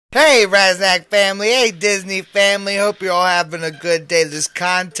Hey, Raznak family. Hey, Disney family. Hope you're all having a good day. This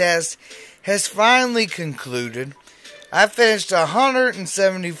contest has finally concluded. I finished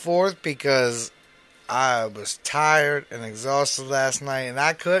 174th because I was tired and exhausted last night, and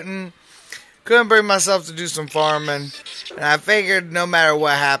I couldn't bring myself to do some farming. And I figured no matter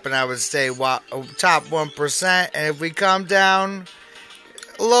what happened, I would stay top 1%. And if we come down,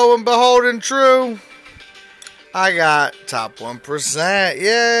 lo and behold and true, I got top 1%.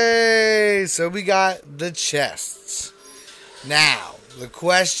 Yay! So we got the chests. Now, the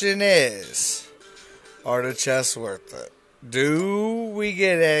question is, are the chests worth it? Do we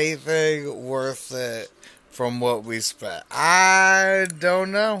get anything worth it from what we spent? I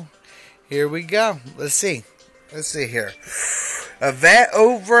don't know. Here we go. Let's see. Let's see here. Event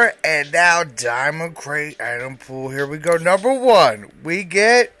over, and now Diamond Crate Item Pool. Here we go. Number 1, we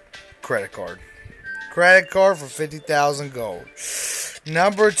get credit card. Credit card for 50,000 gold.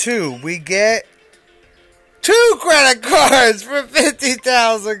 Number 2, we get 2 credit cards for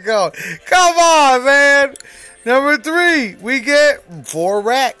 50,000 gold. Come on, man. Number 3, we get 4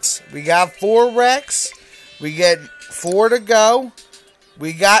 Rex. We got 4 Rex. We get 4 to go.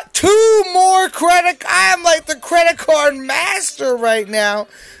 We got 2 more credit. I am like the credit card master right now.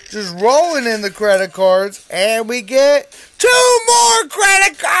 Just rolling in the credit cards. And we get 2 more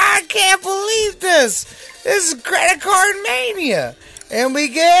credit cards. I can't believe this. This is credit card mania. And we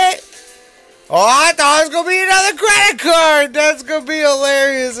get... Oh, I thought it was going to be another credit card. That's going to be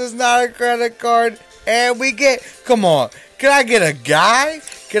hilarious. It's not a credit card. And we get... Come on. Can I get a guy?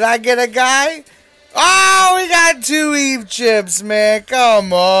 Can I get a guy? Oh, we got 2 Eve chips, man.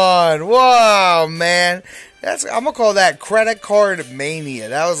 Come on. Wow, man. I'm going to call that credit card mania.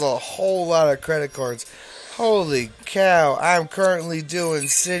 That was a whole lot of credit cards. Holy cow. I'm currently doing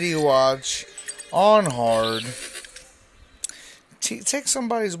City Watch on hard. Take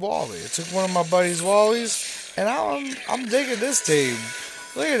somebody's Wally. I took one of my buddy's Wallies, and I'm digging this team.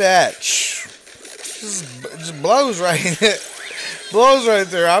 Look at that. Just blows right blows right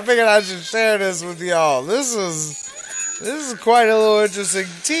there. I figured I should share this with y'all. This is quite a little interesting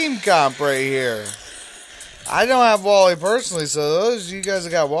team comp right here. I don't have Wally personally, so those of you guys that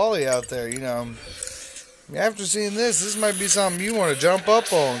got Wally out there, you know, after seeing this might be something you want to jump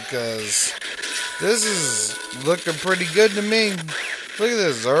up on, because this is looking pretty good to me. Look at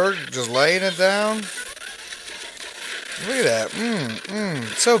this, Zerg just laying it down. Look at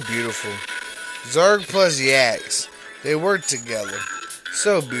that. So beautiful. Zerg plus Yaks. They work together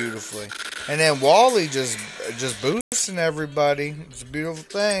so beautifully. And then Wally just boosting everybody. It's a beautiful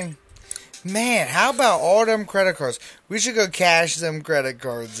thing. Man, how about all them credit cards? We should go cash them credit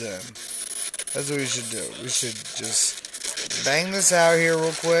cards in. That's what we should do. We should just bang this out here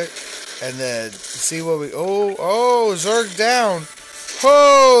real quick. And then see what we... Oh, Zerg down.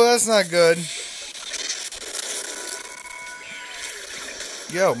 Oh, that's not good.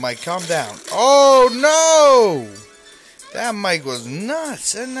 Yo, Mike, calm down. Oh, no! That mic was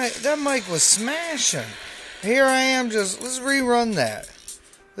nuts. That mic was smashing. Here I am just... Let's rerun that.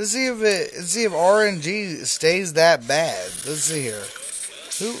 Let's see if RNG stays that bad. Let's see here.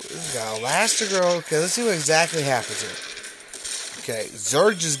 This got Elastigirl. Okay, let's see what exactly happens here. Okay,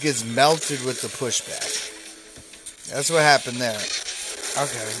 Zerg just gets melted with the pushback. That's what happened there.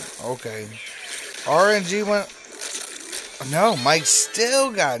 Okay. RNG went... No, Mike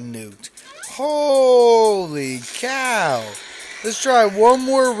still got nuked. Holy cow. Let's try one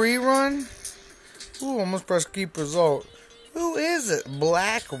more rerun. Ooh, almost pressed keep result. Who is it?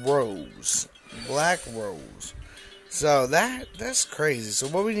 Black Rose. Black Rose. So that's crazy. So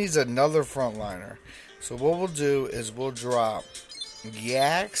what we need is another frontliner. So what we'll do is we'll drop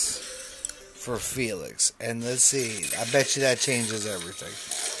Yaks for Felix. And let's see. I bet you that changes everything.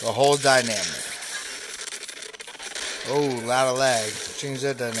 The whole dynamic. Oh, lot of lag. Change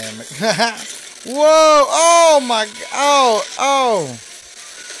that dynamic. Whoa! Oh my god! Oh!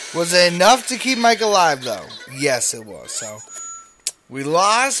 Was it enough to keep Mike alive, though? Yes, it was. So, we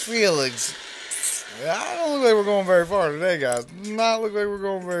lost Felix. I don't look like we're going very far today, guys. Not look like we're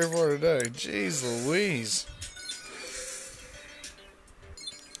going very far today. Jeez Louise.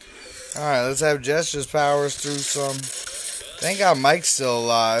 Alright, let's have Jess just power us through some. Thank God Mike's still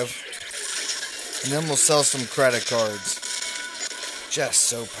alive. And then we'll sell some credit cards. Jess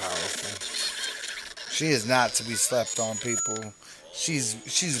so powerful. She is not to be slept on, people. She's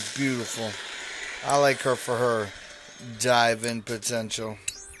beautiful. I like her for her dive-in potential.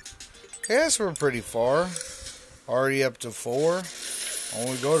 Guess we're pretty far. Already up to 4.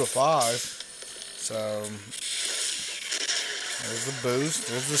 Only go to 5. So, there's the boost.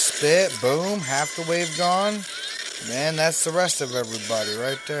 There's the spit. Boom. Half the wave gone. Man, that's the rest of everybody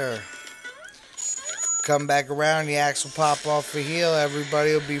right there. Come back around, the axe will pop off the heel.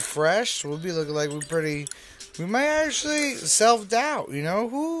 Everybody will be fresh. We'll be looking like we might actually self-doubt, you know?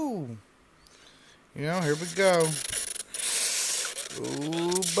 Ooh. You know, here we go.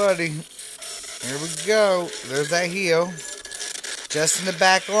 Ooh, buddy. Here we go. There's that heel. Just in the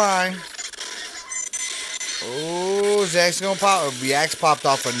back line. Oh, Zach's gonna pop. The axe popped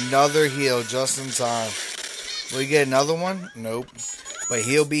off another heel just in time. Will he get another one? Nope. But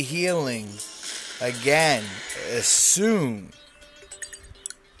he'll be healing again as soon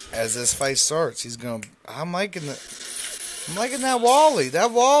as this fight starts. He's gonna. I'm liking that Wally.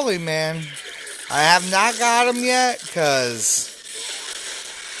 That Wally, man. I have not got him yet, cause.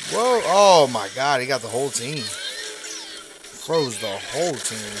 Whoa! Oh my God! He got the whole team. Froze the whole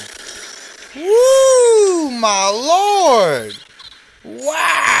team. Woo! My Lord!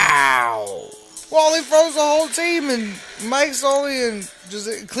 Wow! Wally froze the whole team, and Mike's only in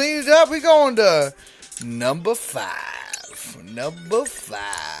just clean it up. We going to number 5. Number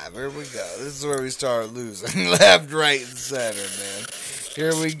 5. Here we go. This is where we start losing. Left, right, and center, man.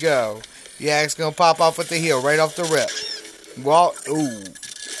 Here we go. The axe gonna pop off with the heel right off the rip. Ooh.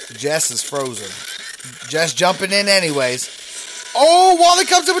 Jess is frozen. Jess jumping in anyways. Oh, Wally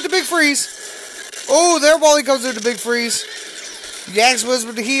comes in with the big freeze. Oh, there Wally comes in with the big freeze. The axe was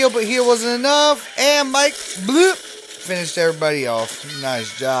with the heel, but heel wasn't enough. And Mike, bloop, finished everybody off.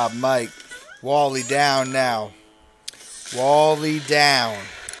 Nice job, Mike. Wally down now. Wally down.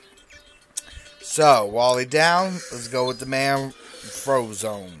 So, Wally down. Let's go with the man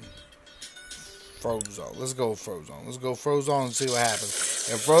Frozone. Frozone. Let's go with Frozone. Let's go Frozone and see what happens.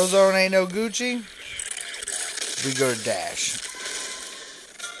 If Frozone ain't no Gucci, we go to Dash.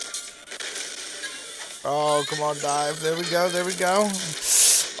 Oh, come on, dive. There we go. There we go.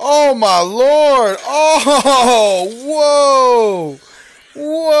 Oh, my Lord. Oh, whoa.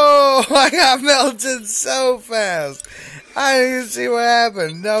 Whoa. I got melted so fast. I didn't even see what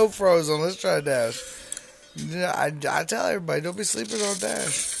happened. No Frozen. Let's try Dash. I tell everybody, don't be sleeping on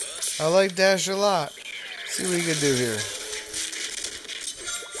Dash. I like Dash a lot. See what he can do here.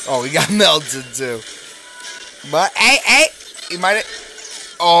 Oh, he got melted too. But, hey, he might have...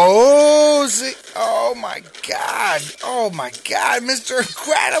 Oh, see. Oh, my God. Oh, my God. Mr.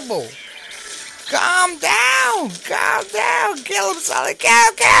 Incredible. Calm down. Calm down. Kill him, Sully. Kill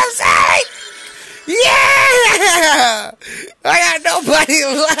him, Sully. Yeah. I got nobody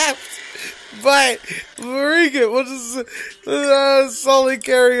left. But, Marika, we'll just Sully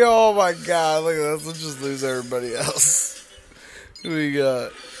carry. Oh, my God. Look at this. Let's just lose everybody else. Who we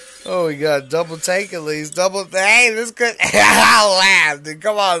got? Oh, we got double take at least. Hey, this could. I'll laugh. Dude.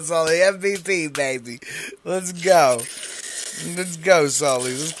 Come on, Sully. MVP, baby. Let's go. Let's go,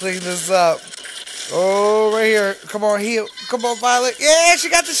 Sully. Let's clean this up. Oh, right here. Come on, heel. Come on, Violet. Yeah, she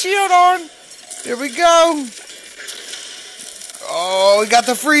got the shield on. Here we go. Oh, we got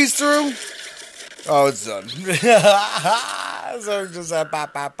the freeze through. Oh, it's done. So just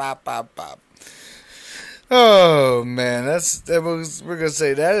pop, pop, pop, pop, pop. Oh man, we're gonna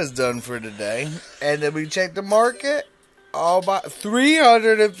say that is done for today. And then we check the market. Oh, about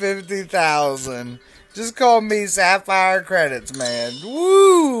 350,000. Just call me Sapphire Credits, man.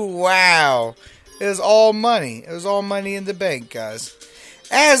 Woo! Wow. It was all money. It was all money in the bank, guys.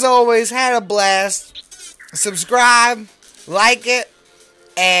 As always, had a blast. Subscribe, like it,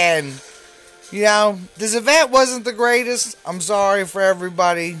 and you know, this event wasn't the greatest. I'm sorry for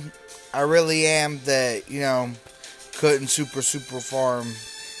everybody. I really am that, you know, couldn't super farm.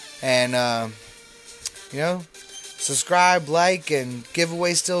 And, you know, subscribe, like, and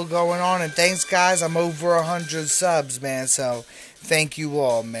giveaway still going on. And thanks, guys. I'm over 100 subs, man. So, thank you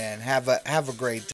all, man. Have a great day.